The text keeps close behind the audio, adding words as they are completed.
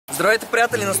Здравейте,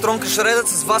 приятели на Strong&Shredded,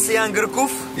 с вас е Ян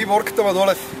Гърков и Морката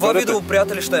Мадолев. Това видео,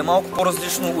 приятели, ще е малко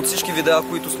по-различно от всички видеа,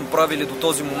 които сме правили до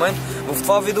този момент. В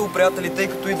това видео, приятели, тъй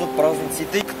като идват празници,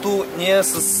 тъй като ние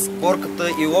с Морката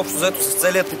и общо взето с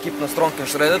целият екип на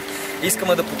Strong&Shredded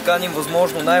искаме да подканим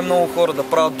възможно най-много хора да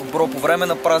правят добро по време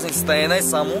на празниците и не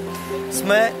само,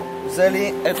 сме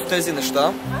взели ето тези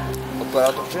неща.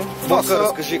 Операторче, това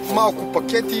са малко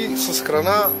пакети с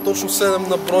храна, точно 7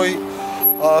 на брой.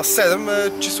 7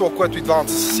 е число, което и двамата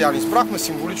с Ян избрахме,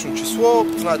 символично число.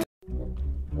 Знаете.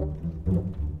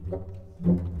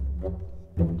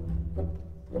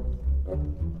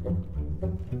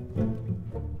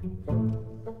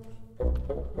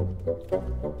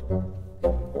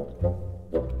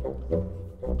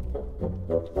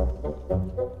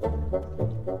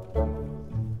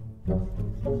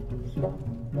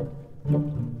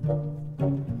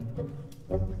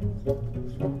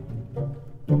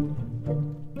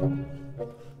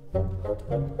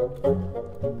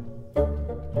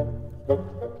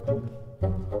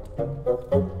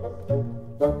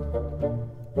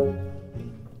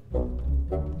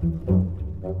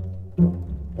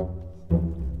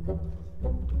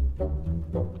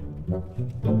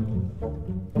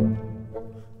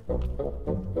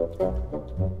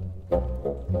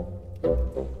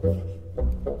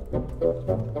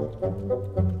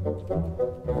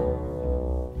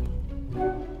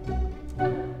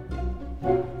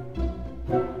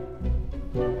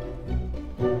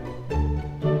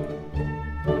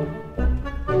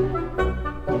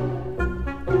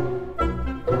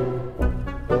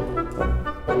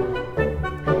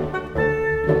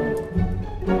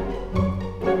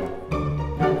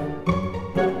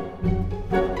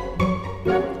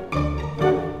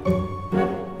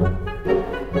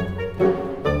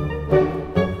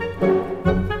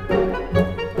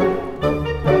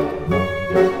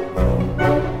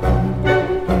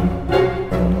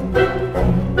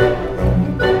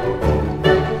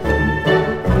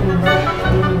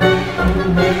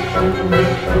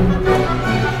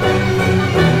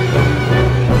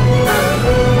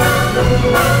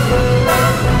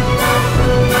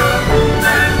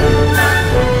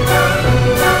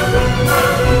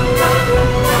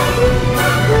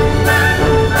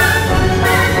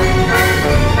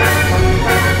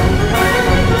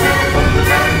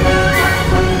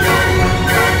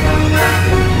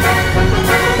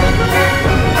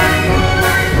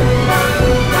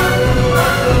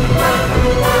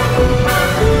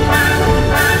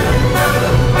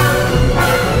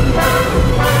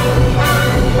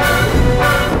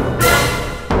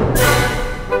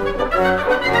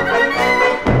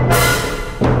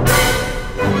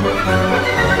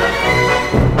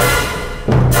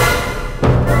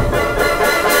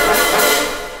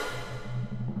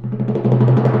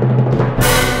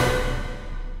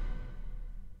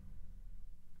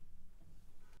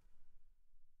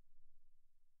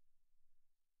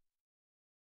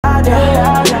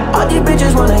 All these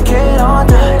bitches wanna get on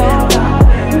that.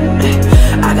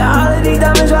 I got all of these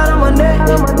diamonds right on my neck.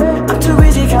 I'm too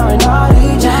busy counting all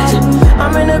these jobs.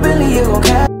 I'm in a Bentley, you gon'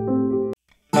 catch.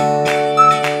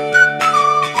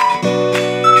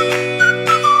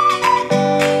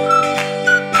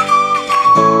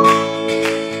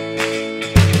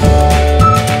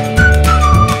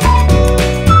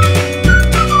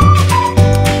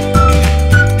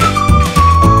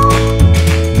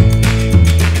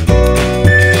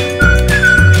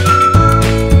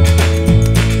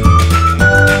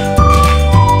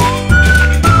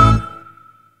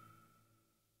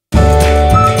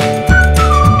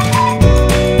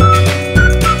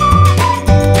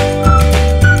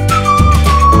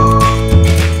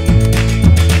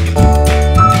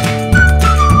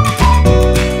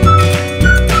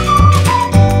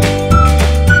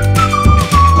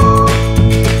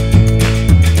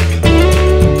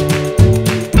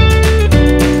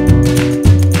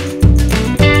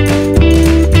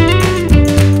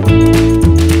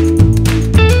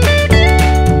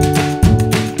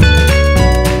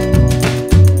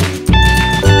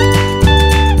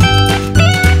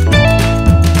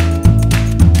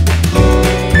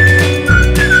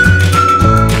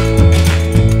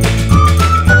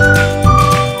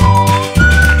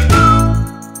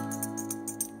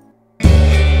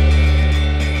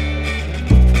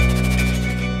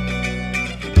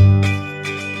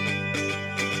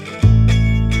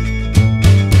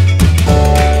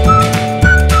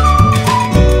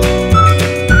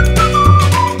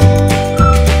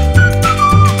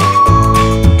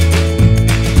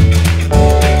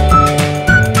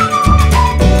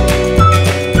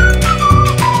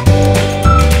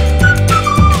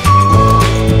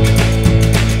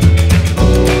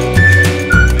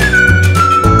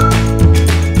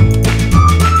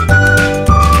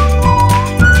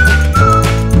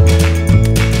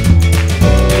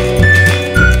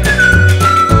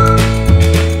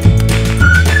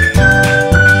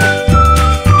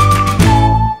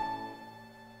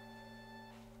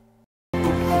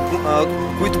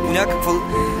 които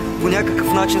по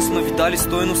някакъв начин сме ви дали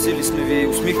стойност или сме ви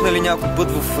усмихнали някой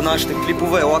път в нашите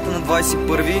клипове, елате на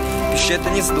 21-ви, пишете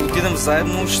ни, за да отидем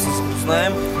заедно, ще се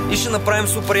запознаем и ще направим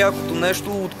супер якото нещо,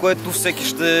 от което всеки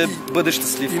ще бъде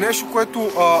щастлив. И нещо,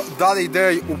 което даде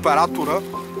идея и оператора,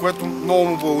 което много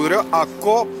му благодаря,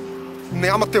 ако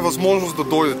нямате възможност да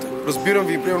дойдете. Разбирам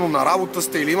ви, примерно на работа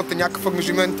сте или имате някакъв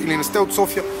ангажимент или не сте от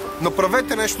София,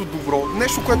 направете нещо добро,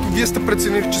 нещо, което вие сте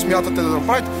преценили, че смятате да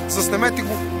направите, заснемете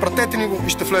го, пратете ни го и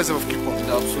ще влезе в клипа.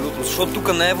 Да, абсолютно, защото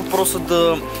тук не е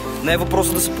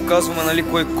въпросът да се показваме, нали,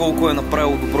 кой колко е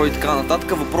направило добро и така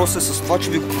нататък. Въпросът е с това, че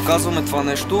ви го показваме това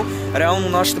нещо. Реално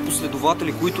нашите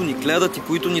последователи, които ни гледат и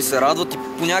които ни се радват и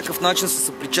по някакъв начин са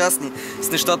съпричастни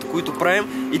с нещата, които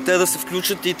правим, и те да се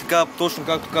включат и така, точно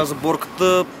както каза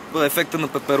Борката, ефекта на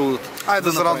пеперудата. Айде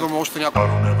да зарадваме още някой. I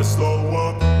don't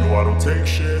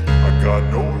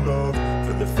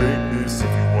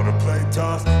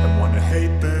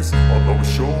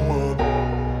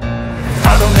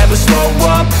ever slow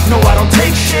up, no I don't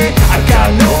take shit. I got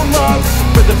no love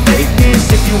for the fakeness.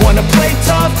 If you wanna play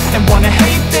tough and wanna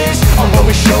hate this, I'll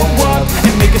always show up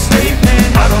and make a statement.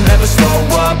 I don't ever slow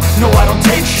up, no I don't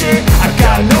take shit. I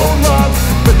got no love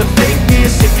for the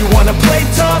fakeness. If you wanna play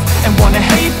tough and wanna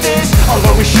hate this, I'll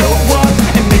always show up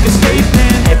and make a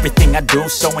statement. Everything I do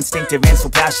so instinctive and so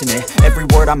passionate. Every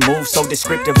word I move so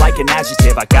descriptive like an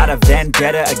adjective. I got a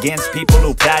vendetta against people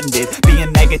who patented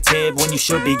being negative when you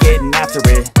should be getting after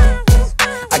it.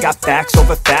 I got facts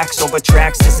over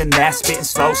tracks, this and that. Spitting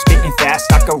slow, spitting fast.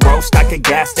 I could roast, I could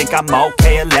gas. Think I'm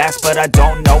okay at last, but I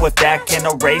don't know if that can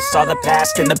erase all the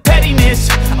past. And the pettiness,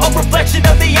 a reflection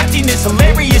of the emptiness.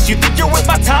 Hilarious, you think you're worth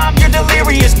my time, you're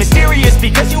delirious. Mysterious,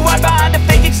 because you hide behind a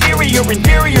fake exterior.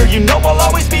 Inferior, you know I'll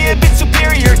always be a bit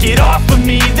superior. Get off of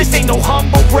me, this ain't no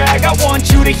humble brag. I want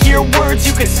you to hear words,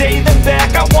 you can say them back.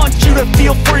 I want you to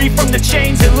feel free from the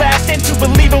chains at last, and to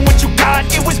believe in what you got,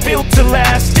 it was built to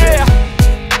last, yeah.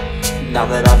 Now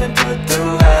that I've been put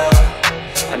through hell,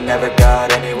 I never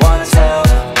got anyone's help.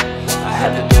 I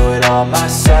had to do it all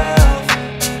myself.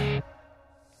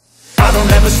 I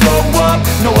don't ever slow up,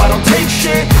 no I don't take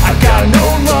shit. I got no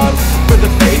love for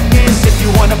the fakeness. If you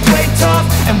wanna play tough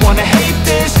and wanna hate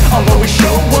this, I'll always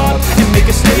show up and make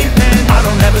a statement. I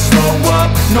don't ever slow up,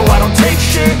 no I don't take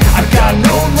shit. I got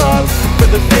no love for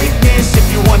the fakeness. If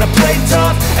you wanna play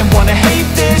tough and wanna hate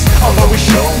this, I'll always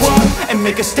show up and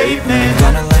make a statement.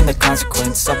 Gonna learn the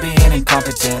consequence of being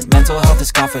incompetent. Mental health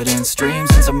is confidence, dreams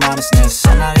and some honestness.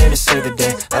 I'm not here to save the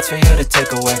day, that's for you to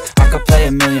take away. I could play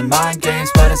a million mind games,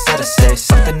 but instead I say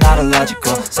something not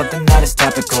illogical, something that is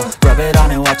topical. Rub it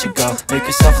on and watch it go, make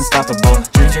yourself unstoppable.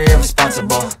 Dreams are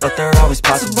irresponsible, but they're always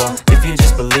possible. If you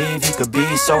just believe, you could be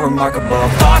so remarkable.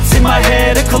 Thoughts in my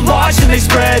head, a collage and they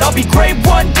spread. I'll be great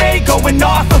one day, going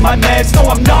off of my meds. No,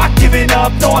 I'm not giving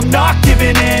up, no, I'm not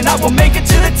giving in. I will make it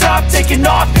to the top, taking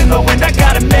off in the wind. I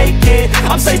gotta make it,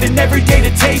 I'm saving every day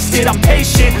to taste it. I'm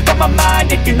patient, but my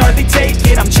mind, it can hardly take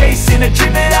it. I'm chasing a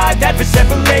dream that I've had for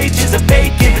several ages. A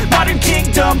vacant, modern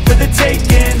kingdom for the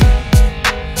taking.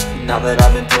 Now that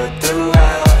I've been put through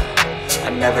hell, I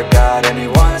never got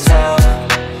anyone's help.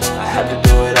 I had to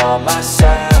do it all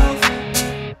myself.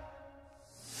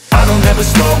 I don't ever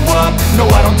slow up, no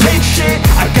I don't take shit.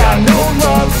 I got no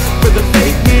love for the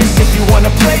fakeness. If you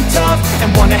wanna play tough and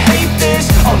wanna hate this,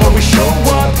 I'll always show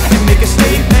up and make a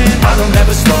statement. I don't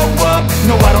ever slow up,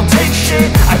 no I don't take shit.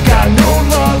 I got no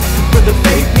love for the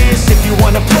fakeness. If you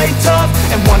wanna play tough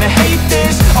and wanna hate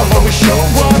this, I'll always show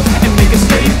up and make a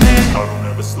statement. I don't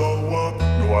ever slow up,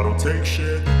 no I don't take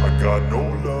shit. I got no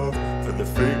love for the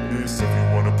fakeness. If you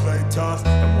wanna play tough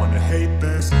and wanna hate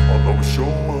this, I'll always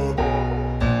show up.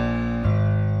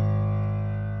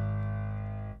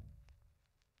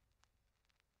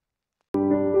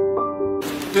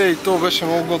 Ей, то беше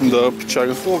много готово. Да,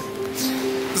 печага.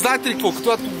 Знаете ли какво?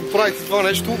 Когато го правите това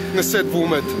нещо, не се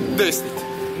двумете. Действайте.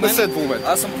 Не се двумете.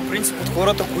 Аз съм по принцип от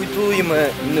хората, които им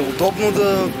е неудобно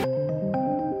да